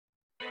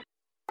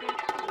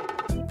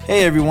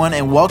Hey everyone,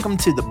 and welcome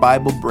to the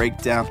Bible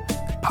Breakdown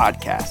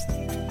Podcast.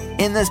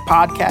 In this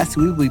podcast,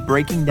 we will be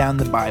breaking down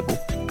the Bible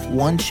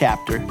one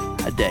chapter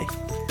a day.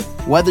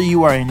 Whether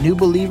you are a new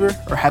believer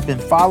or have been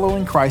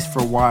following Christ for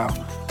a while,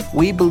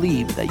 we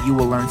believe that you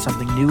will learn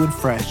something new and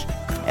fresh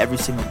every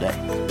single day.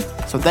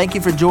 So thank you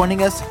for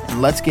joining us,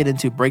 and let's get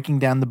into breaking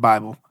down the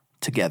Bible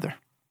together.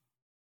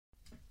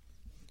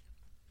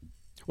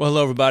 Well,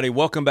 hello, everybody.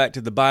 Welcome back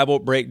to the Bible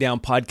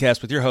Breakdown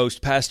Podcast with your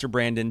host, Pastor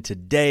Brandon.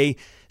 Today,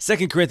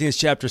 2 Corinthians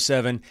chapter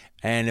 7,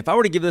 and if I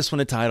were to give this one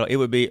a title, it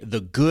would be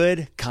The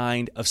Good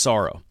Kind of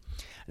Sorrow.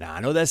 Now, I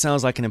know that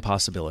sounds like an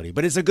impossibility,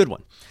 but it's a good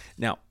one.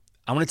 Now,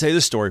 I want to tell you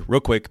the story real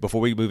quick before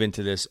we move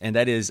into this, and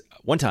that is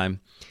one time,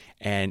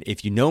 and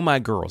if you know my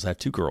girls, I have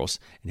two girls,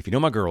 and if you know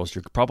my girls,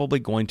 you're probably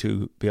going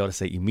to be able to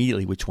say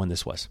immediately which one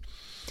this was.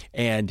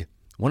 And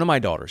one of my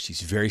daughters,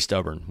 she's very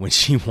stubborn when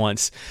she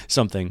wants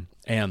something,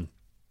 and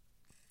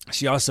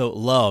she also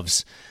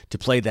loves to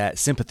play that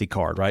sympathy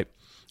card, right?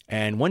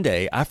 And one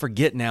day, I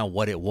forget now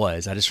what it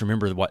was. I just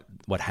remember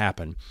what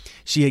happened.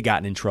 She had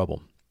gotten in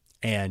trouble.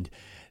 And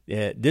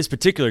this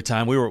particular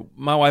time,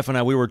 my wife and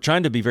I, we were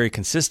trying to be very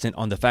consistent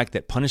on the fact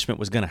that punishment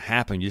was going to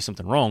happen. You do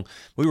something wrong.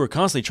 We were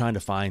constantly trying to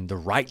find the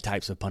right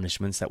types of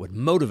punishments that would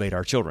motivate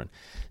our children.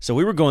 So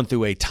we were going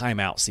through a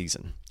timeout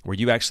season where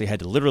you actually had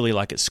to literally,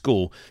 like at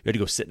school, you had to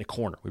go sit in a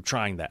corner. We were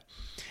trying that.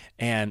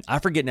 And I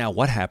forget now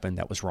what happened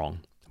that was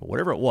wrong. But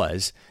whatever it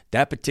was,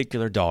 that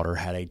particular daughter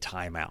had a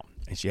timeout.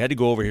 And she had to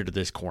go over here to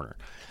this corner.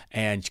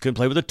 And she couldn't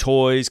play with the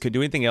toys, couldn't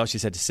do anything else. She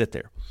just had to sit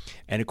there.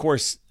 And of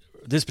course,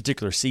 this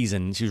particular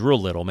season, she was real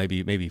little,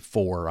 maybe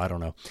 4, I don't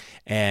know.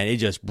 And it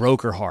just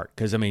broke her heart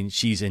because,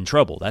 she's in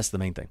trouble. That's the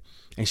main thing.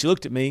 And she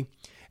looked at me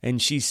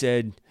and she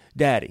said,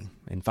 "Daddy."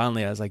 And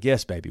finally, I was like,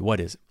 "Yes, baby,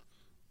 what is it?"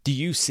 "Do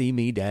you see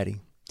me,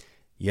 Daddy?"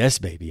 "Yes,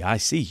 baby, I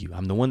see you.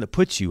 I'm the one that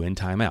puts you in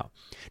timeout."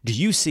 "Do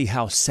you see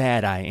how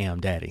sad I am,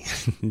 Daddy?"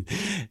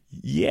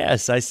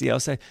 "Yes, I see how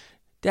sad."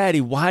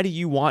 "Daddy, why do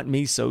you want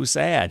me so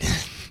sad?"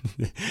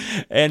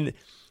 and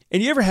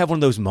you ever have one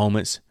of those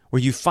moments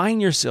where you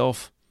find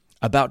yourself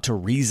about to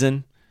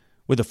reason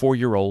with a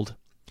 4-year-old,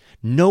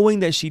 knowing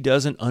that she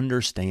doesn't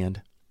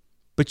understand,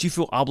 but you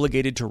feel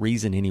obligated to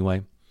reason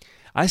anyway?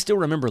 I still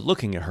remember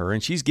looking at her,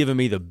 and she's giving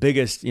me the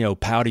biggest,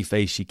 pouty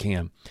face she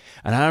can.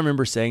 And I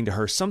remember saying to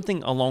her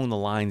something along the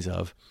lines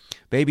of,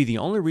 "Baby, the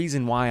only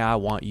reason why I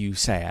want you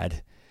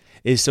sad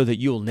is so that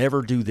you'll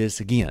never do this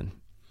again."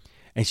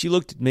 And she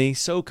looked at me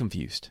so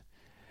confused,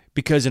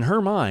 because in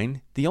her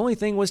mind, the only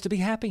thing was to be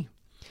happy.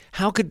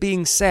 How could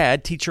being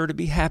sad teach her to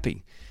be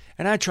happy?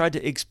 And I tried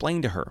to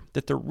explain to her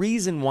that the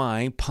reason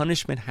why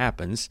punishment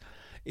happens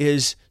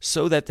is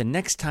so that the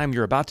next time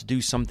you're about to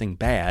do something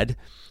bad,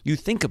 you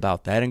think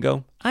about that and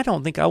go, "I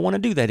don't think I want to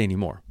do that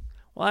anymore."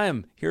 Well, I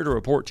am here to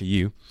report to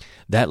you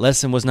that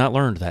lesson was not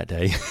learned that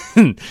day,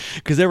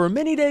 because there were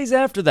many days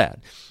after that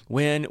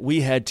when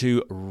we had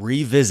to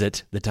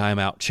revisit the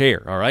timeout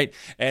chair, all right?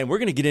 And we're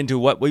going to get into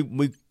what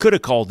we could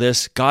have called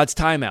this God's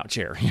timeout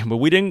chair, but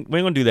we ain't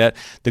going to do that,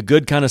 the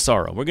good kind of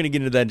sorrow. We're going to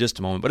get into that in just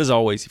a moment. But as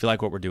always, if you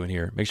like what we're doing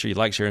here, make sure you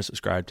like, share, and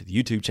subscribe to the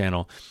YouTube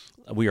channel.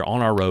 We are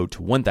on our road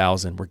to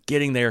 1,000. We're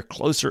getting there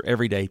closer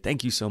every day.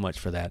 Thank you so much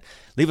for that.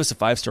 Leave us a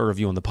 5-star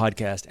review on the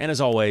podcast. And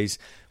as always,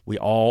 we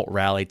all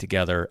rally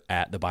together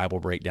at the Bible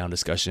Breakdown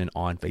discussion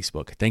on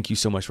Facebook. Thank you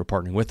so much for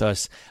partnering with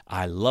us.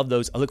 I love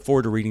those. I look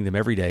forward to reading them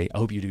every day. I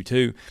hope you do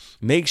too.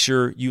 Make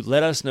sure you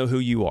let us know who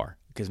you are,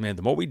 because, man,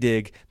 the more we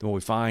dig, the more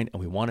we find,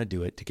 and we want to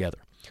do it together.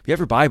 If you have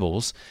your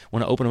Bibles, I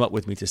want to open them up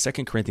with me to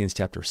 2 Corinthians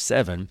chapter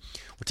 7.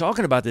 We're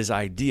talking about this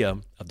idea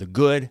of the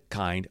good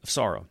kind of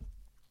sorrow.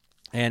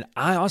 And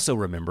I also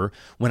remember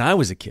when I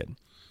was a kid.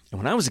 And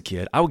when I was a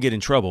kid, I would get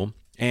in trouble.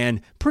 And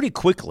pretty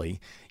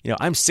quickly,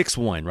 I'm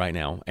 6'1" right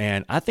now.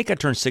 And I think I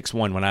turned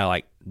 6'1" when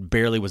I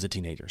barely was a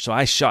teenager. So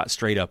I shot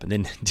straight up and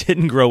then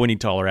didn't grow any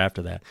taller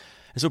after that.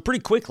 And so pretty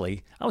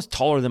quickly, I was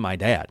taller than my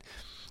dad.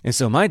 And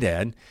so my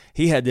dad,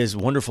 he had this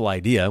wonderful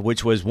idea,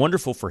 which was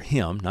wonderful for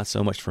him, not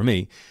so much for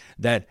me,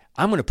 that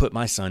I'm going to put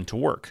my son to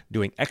work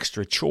doing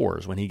extra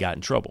chores when he got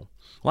in trouble.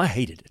 Well, I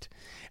hated it.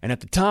 And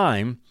at the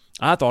time,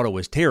 I thought it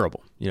was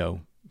terrible,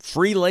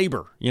 free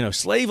labor,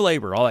 slave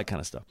labor, all that kind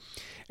of stuff.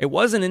 It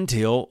wasn't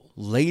until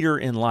later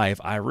in life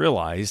I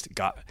realized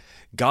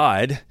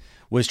God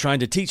was trying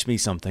to teach me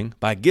something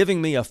by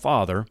giving me a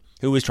father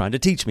who was trying to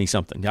teach me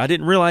something. I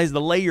didn't realize the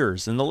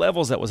layers and the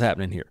levels that was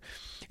happening here.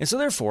 And so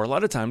therefore, a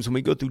lot of times when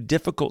we go through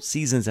difficult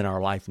seasons in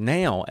our life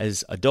now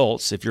as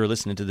adults, if you're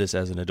listening to this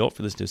as an adult, if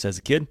you're listening to this as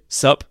a kid,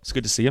 sup, it's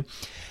good to see you.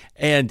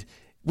 And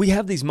we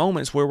have these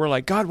moments where we're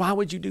like, "God, why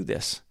would you do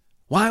this?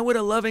 Why would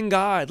a loving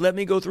God let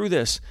me go through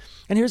this?"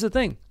 And here's the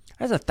thing.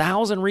 There's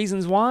 1,000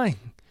 reasons why.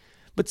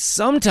 But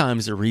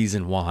sometimes the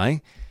reason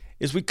why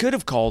is we could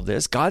have called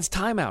this God's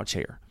timeout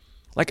chair.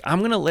 I'm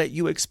going to let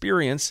you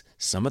experience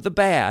some of the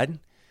bad,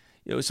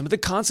 some of the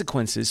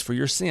consequences for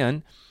your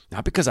sin,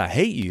 not because I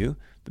hate you,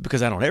 but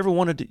because I don't ever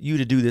want you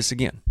to do this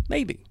again.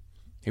 Maybe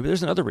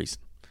there's another reason.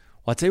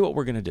 Well, I'll tell you what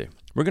we're going to do.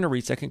 We're going to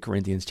read 2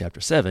 Corinthians chapter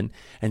 7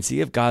 and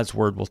see if God's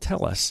word will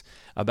tell us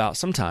about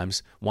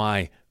sometimes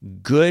why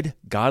good,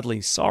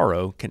 godly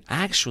sorrow can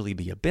actually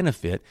be a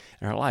benefit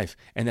in our life,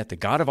 and that the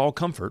God of all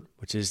comfort,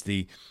 which is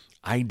the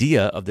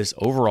idea of this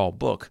overall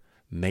book,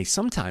 may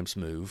sometimes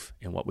move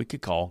in what we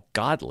could call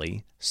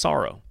godly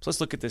sorrow. So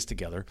let's look at this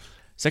together.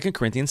 2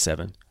 Corinthians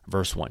 7,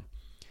 verse 1.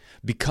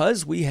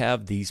 Because we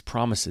have these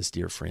promises,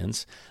 dear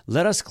friends,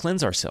 let us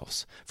cleanse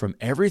ourselves from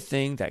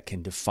everything that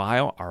can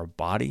defile our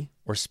body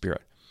or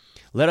spirit.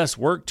 Let us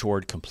work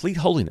toward complete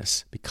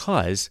holiness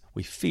because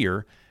we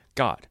fear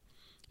God.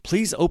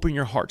 Please open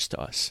your hearts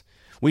to us.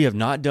 We have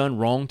not done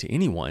wrong to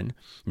anyone,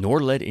 nor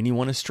led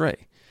anyone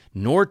astray,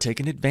 nor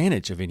taken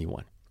advantage of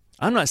anyone.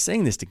 I'm not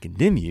saying this to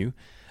condemn you.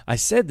 I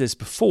said this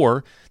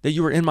before that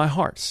you were in my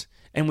hearts,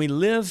 and we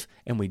live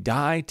and we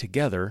die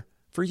together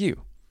for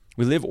you.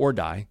 We live or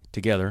die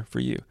together for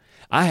you.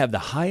 I have the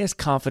highest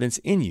confidence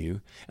in you,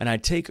 and I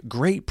take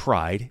great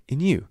pride in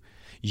you.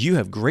 You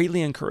have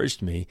greatly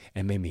encouraged me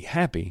and made me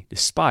happy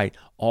despite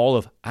all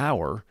of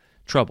our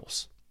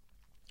troubles.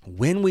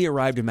 When we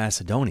arrived in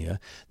Macedonia,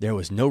 there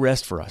was no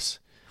rest for us.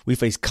 We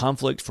faced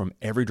conflict from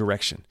every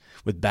direction,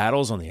 with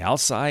battles on the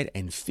outside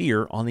and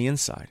fear on the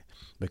inside.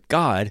 But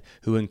God,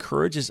 who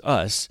encourages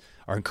us,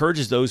 or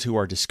encourages those who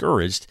are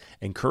discouraged,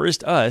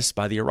 encouraged us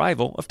by the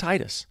arrival of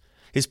Titus.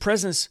 His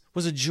presence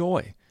was a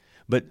joy,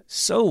 but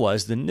so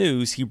was the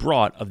news he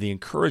brought of the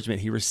encouragement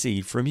he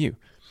received from you.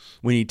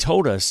 When he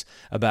told us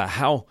about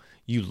how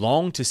you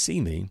long to see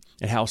me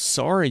and how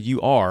sorry you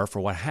are for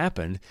what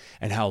happened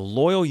and how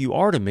loyal you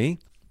are to me,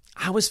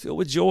 I was filled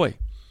with joy.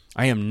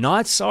 I am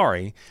not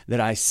sorry that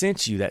I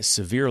sent you that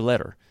severe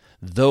letter,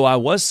 though I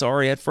was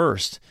sorry at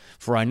first,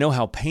 for I know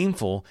how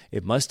painful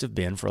it must have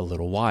been for a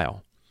little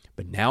while.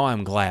 But now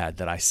I'm glad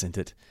that I sent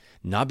it,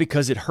 not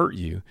because it hurt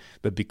you,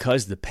 but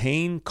because the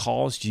pain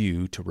caused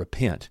you to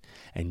repent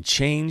and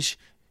change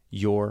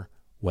your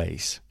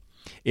ways.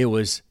 It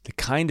was the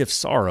kind of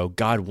sorrow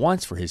God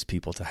wants for his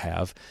people to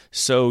have,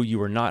 so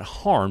you are not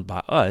harmed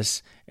by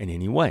us in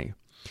any way.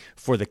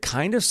 For the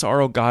kind of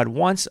sorrow God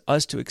wants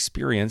us to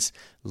experience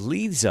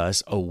leads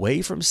us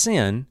away from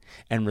sin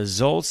and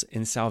results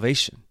in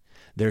salvation.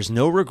 There's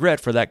no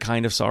regret for that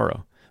kind of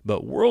sorrow,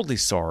 but worldly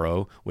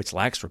sorrow, which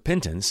lacks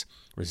repentance,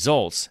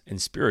 results in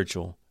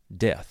spiritual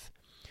death.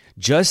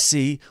 Just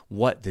see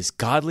what this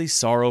godly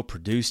sorrow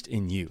produced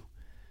in you.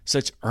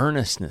 Such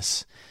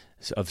earnestness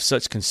of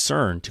such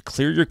concern to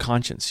clear your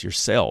conscience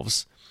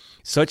yourselves,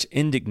 such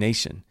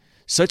indignation,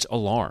 such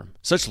alarm,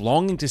 such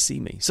longing to see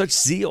me, such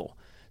zeal,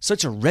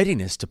 such a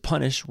readiness to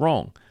punish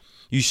wrong.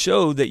 You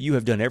show that you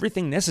have done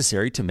everything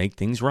necessary to make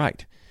things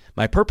right.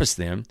 My purpose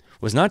then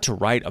was not to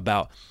write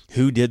about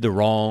who did the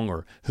wrong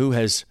or who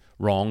has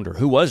wronged or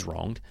who was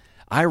wronged.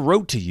 I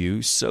wrote to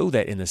you so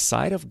that in the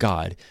sight of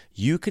God,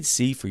 you could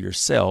see for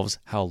yourselves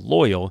how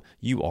loyal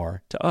you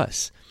are to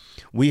us.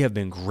 We have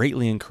been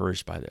greatly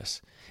encouraged by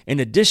this. In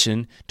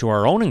addition to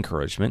our own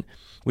encouragement,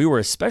 we were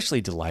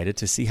especially delighted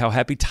to see how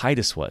happy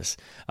Titus was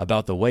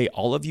about the way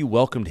all of you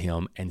welcomed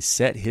him and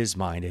set his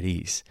mind at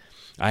ease.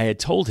 I had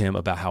told him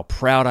about how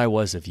proud I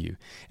was of you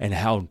and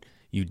how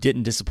you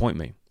didn't disappoint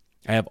me.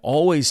 I have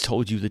always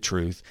told you the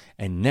truth,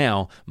 and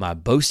now my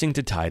boasting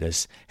to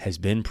Titus has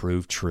been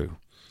proved true.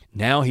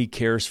 Now he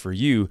cares for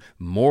you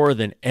more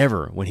than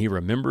ever when he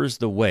remembers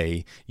the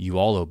way you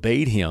all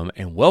obeyed him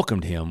and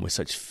welcomed him with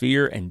such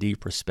fear and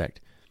deep respect.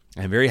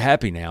 I'm very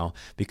happy now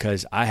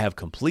because I have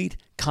complete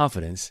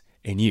confidence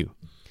in you.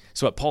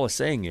 So what Paul is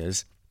saying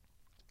is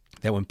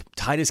that when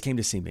Titus came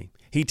to see me,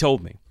 he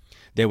told me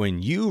that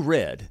when you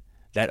read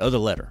that other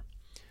letter,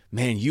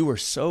 man, you were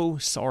so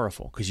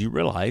sorrowful because you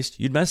realized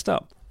you'd messed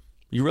up.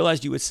 You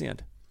realized you had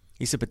sinned.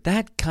 He said, but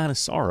that kind of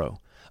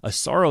sorrow, a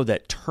sorrow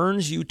that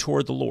turns you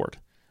toward the Lord,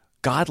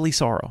 godly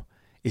sorrow,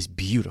 is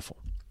beautiful.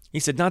 He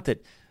said, not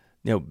that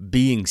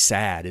being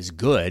sad is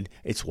good,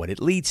 it's what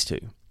it leads to.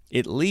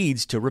 It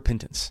leads to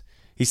repentance.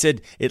 He said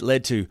it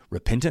led to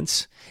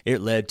repentance. It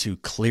led to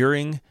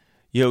clearing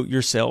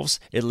yourselves.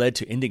 It led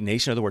to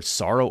indignation, in other words,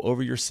 sorrow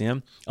over your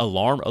sin.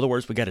 Alarm, in other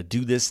words, we got to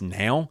do this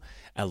now.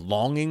 A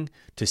longing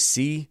to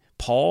see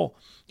Paul,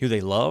 who they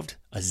loved,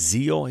 a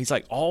zeal. He's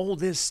like, all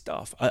this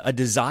stuff, a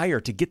desire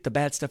to get the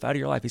bad stuff out of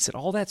your life. He said,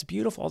 all that's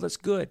beautiful, all that's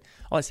good,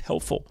 all that's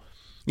helpful.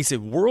 He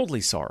said,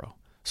 worldly sorrow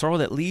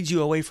that leads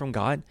you away from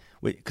God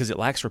because it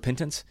lacks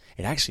repentance,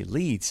 it actually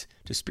leads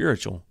to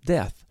spiritual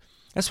death.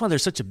 That's why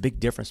there's such a big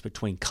difference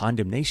between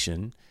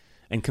condemnation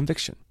and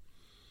conviction.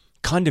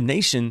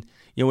 Condemnation,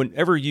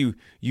 whenever you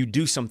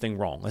do something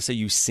wrong, let's say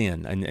you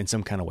sin in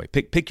some kind of way,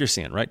 pick your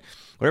sin, right?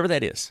 Whatever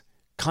that is.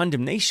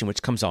 Condemnation,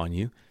 which comes on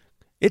you,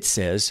 it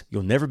says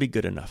you'll never be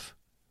good enough.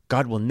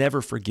 God will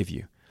never forgive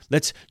you.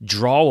 Let's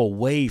draw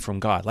away from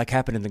God, like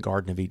happened in the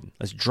Garden of Eden.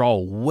 Let's draw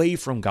away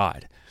from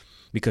God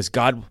because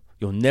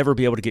you'll never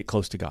be able to get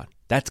close to God.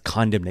 That's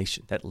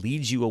condemnation. That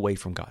leads you away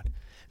from God.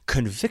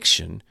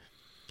 Conviction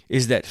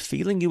is that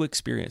feeling you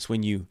experience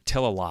when you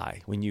tell a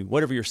lie, when you,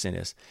 whatever your sin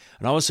is,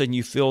 and all of a sudden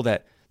you feel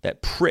that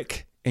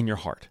prick in your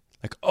heart,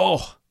 like,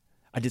 oh,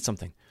 I did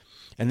something.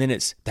 And then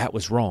that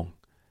was wrong.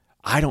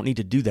 I don't need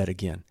to do that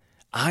again.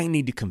 I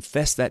need to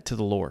confess that to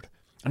the Lord.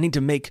 I need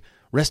to make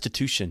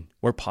restitution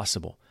where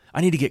possible.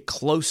 I need to get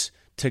close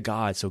to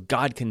God so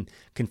God can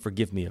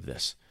forgive me of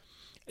this.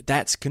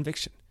 That's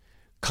conviction.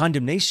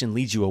 Condemnation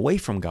leads you away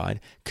from God.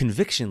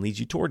 Conviction leads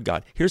you toward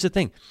God. Here's the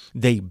thing.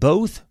 They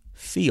both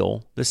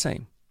feel the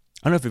same.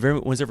 I don't know if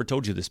anyone's ever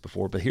told you this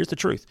before, but here's the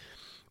truth.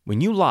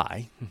 When you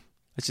lie,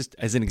 it's just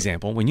as an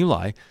example, when you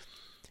lie,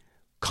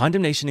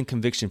 condemnation and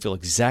conviction feel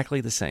exactly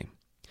the same.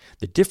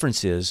 The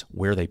difference is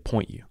where they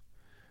point you.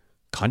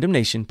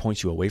 Condemnation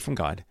points you away from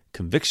God.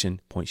 Conviction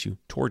points you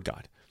toward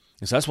God.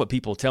 And so that's what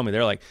people tell me.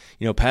 They're like,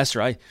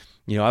 Pastor,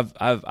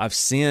 I've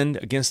sinned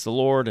against the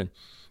Lord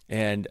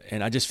and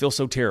I just feel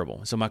so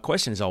terrible. So my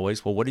question is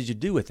always, well, what did you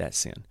do with that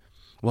sin?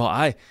 Well,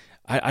 I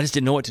just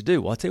didn't know what to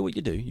do. Well, I'll tell you what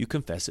you do. You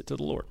confess it to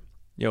the Lord.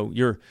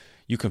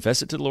 You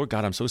confess it to the Lord.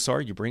 God, I'm so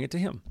sorry. You bring it to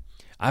Him.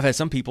 I've had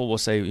some people will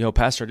say,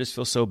 Pastor, I just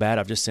feel so bad.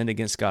 I've just sinned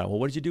against God. Well,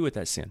 what did you do with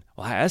that sin?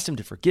 Well, I asked Him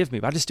to forgive me,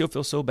 but I just still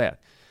feel so bad.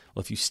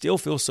 Well, if you still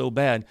feel so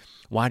bad,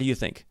 why do you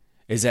think?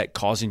 Is that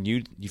causing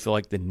you feel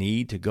like the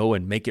need to go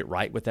and make it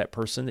right with that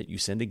person that you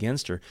sinned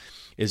against? Or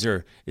is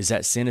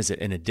that sin, is it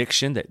an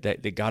addiction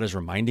that God is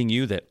reminding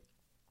you that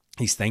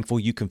He's thankful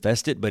you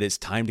confessed it, but it's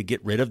time to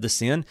get rid of the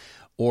sin?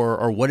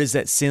 Or what is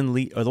that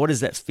sin or what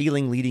is that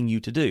feeling leading you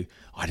to do?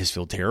 Oh, I just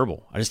feel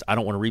terrible. I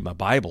don't want to read my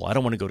Bible. I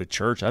don't want to go to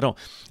church. I don't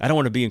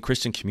want to be in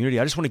Christian community.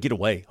 I just want to get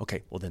away.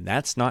 Okay, well then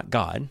that's not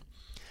God.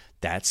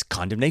 That's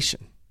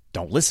condemnation.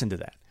 Don't listen to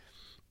that.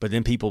 But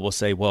then people will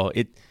say, well,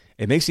 it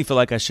makes me feel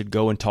like I should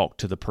go and talk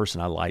to the person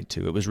I lied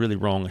to. It was really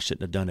wrong. I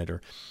shouldn't have done it.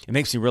 Or it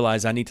makes me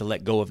realize I need to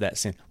let go of that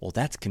sin. Well,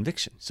 that's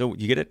conviction. So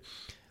you get it?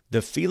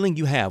 The feeling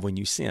you have when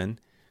you sin,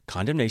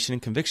 condemnation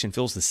and conviction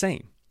feels the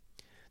same.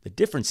 The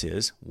difference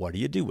is, what do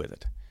you do with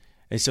it?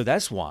 And so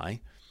that's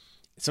why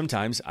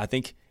sometimes I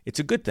think it's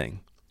a good thing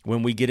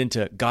when we get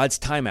into God's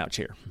timeout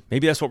chair.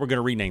 Maybe that's what we're going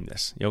to rename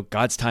this.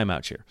 God's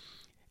timeout chair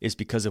is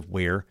because of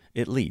where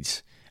it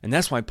leads. And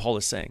that's why Paul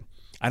is saying,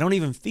 I don't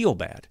even feel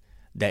bad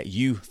that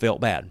you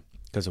felt bad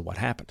because of what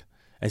happened.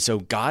 And so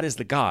God is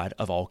the God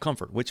of all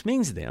comfort, which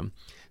means then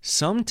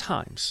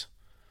sometimes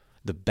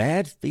the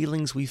bad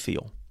feelings we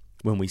feel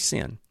when we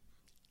sin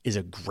is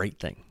a great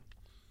thing.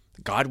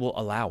 God will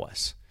allow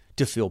us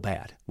to feel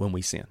bad when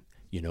we sin.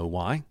 You know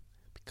why?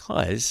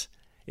 Because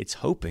He's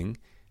hoping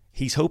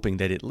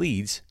that it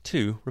leads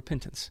to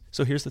repentance.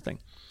 So here's the thing.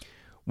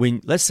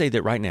 Let's say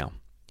that right now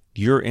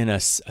you're in a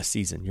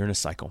season, you're in a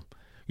cycle,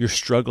 you're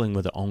struggling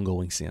with an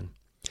ongoing sin.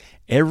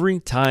 Every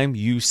time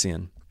you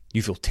sin,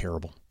 you feel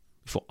terrible,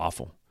 you feel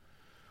awful.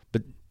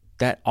 But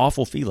that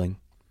awful feeling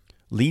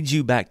leads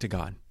you back to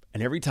God.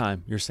 And every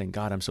time you're saying,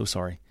 God, I'm so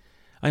sorry.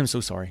 I am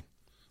so sorry.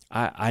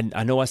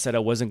 I know I said I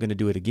wasn't going to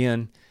do it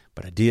again,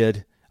 but I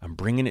did. I'm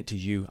bringing it to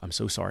you. I'm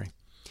so sorry.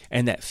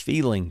 And that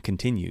feeling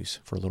continues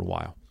for a little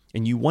while.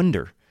 And you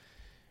wonder,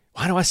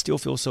 why do I still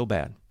feel so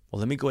bad? Well,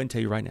 let me go ahead and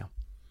tell you right now.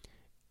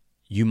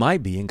 You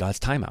might be in God's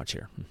timeout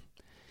chair.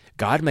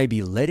 God may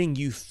be letting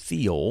you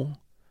feel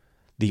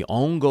the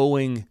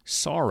ongoing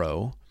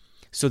sorrow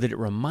so that it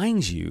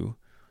reminds you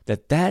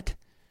that that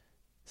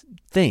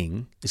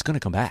thing is going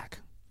to come back.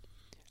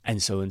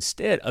 And so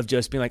instead of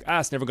just being like,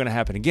 it's never going to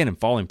happen again and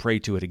falling prey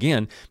to it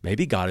again,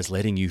 maybe God is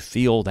letting you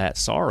feel that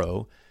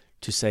sorrow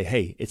to say,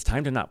 hey, it's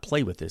time to not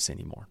play with this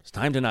anymore. It's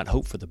time to not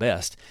hope for the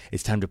best.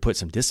 It's time to put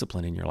some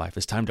discipline in your life.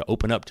 It's time to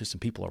open up to some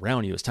people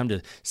around you. It's time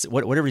to,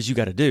 whatever it is you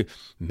got to do.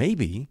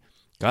 Maybe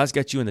God's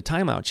got you in the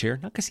timeout chair,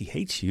 not because He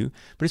hates you,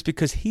 but it's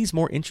because He's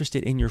more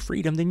interested in your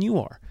freedom than you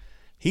are.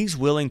 He's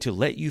willing to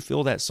let you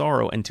feel that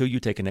sorrow until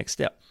you take a next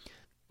step.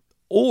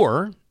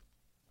 Or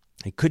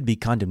it could be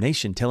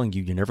condemnation telling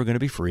you you're never going to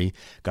be free.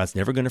 God's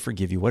never going to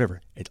forgive you,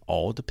 whatever. It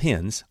all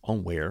depends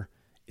on where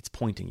it's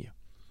pointing you.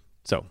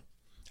 So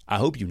I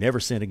hope you never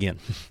sin again.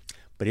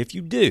 But if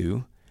you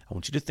do, I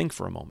want you to think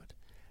for a moment.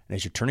 And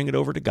as you're turning it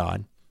over to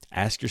God,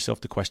 ask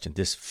yourself the question,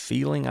 this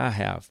feeling I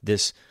have,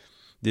 this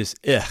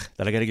that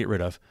I got to get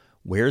rid of,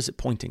 where is it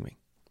pointing me?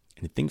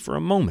 And think for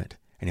a moment.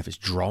 And if it's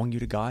drawing you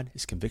to God,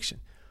 it's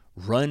conviction.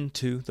 Run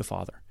to the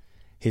Father.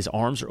 His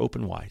arms are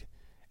open wide.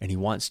 And He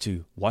wants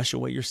to wash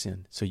away your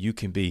sin so you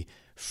can be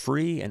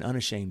free and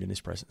unashamed in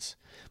His presence.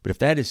 But if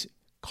that is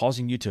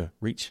causing you to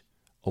reach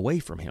away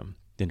from Him,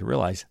 then to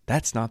realize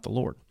that's not the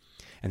Lord.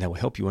 And that will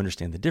help you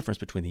understand the difference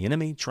between the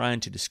enemy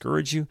trying to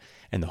discourage you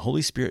and the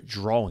Holy Spirit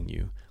drawing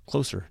you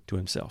closer to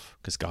Himself,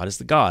 because God is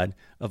the God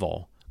of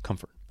all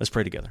comfort. Let's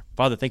pray together.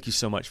 Father, thank you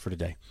so much for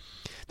today.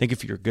 Thank you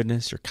for your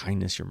goodness, your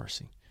kindness, your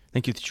mercy.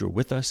 Thank you that you're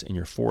with us and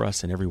you're for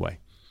us in every way.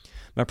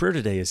 My prayer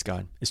today is,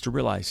 God, is to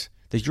realize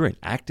that you're an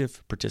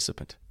active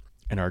participant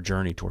in our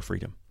journey toward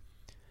freedom.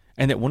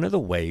 And that one of the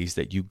ways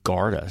that you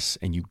guard us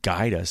and you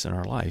guide us in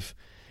our life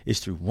is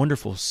through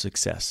wonderful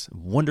success,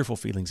 wonderful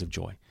feelings of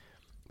joy.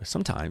 But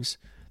sometimes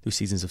through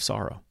seasons of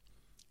sorrow.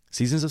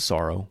 Seasons of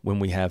sorrow when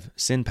we have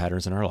sin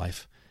patterns in our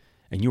life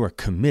and you are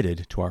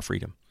committed to our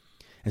freedom.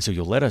 And so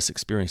you'll let us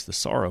experience the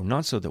sorrow,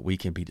 not so that we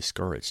can be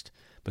discouraged,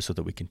 but so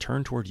that we can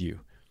turn toward you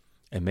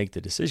and make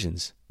the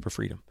decisions for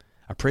freedom.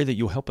 I pray that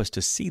you'll help us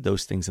to see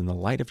those things in the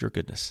light of your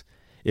goodness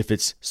If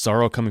it's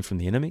sorrow coming from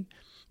the enemy,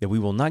 that we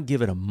will not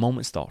give it a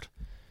moment's thought.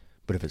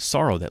 But if it's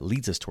sorrow that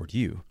leads us toward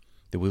you,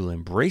 that we will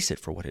embrace it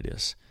for what it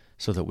is,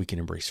 so that we can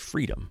embrace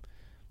freedom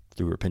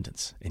through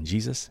repentance. In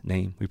Jesus'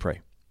 name we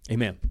pray.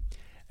 Amen.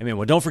 Amen.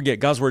 Well, don't forget,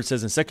 God's word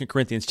says in 2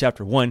 Corinthians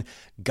chapter 1,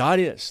 God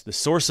is the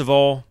source of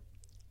all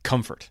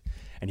comfort,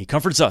 and he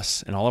comforts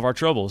us in all of our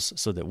troubles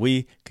so that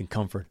we can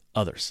comfort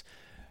others.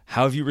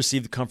 How have you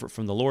received the comfort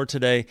from the Lord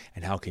today,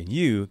 and how can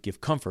you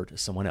give comfort to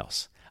someone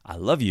else? I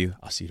love you.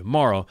 I'll see you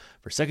tomorrow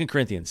for 2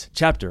 Corinthians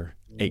chapter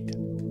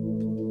 8.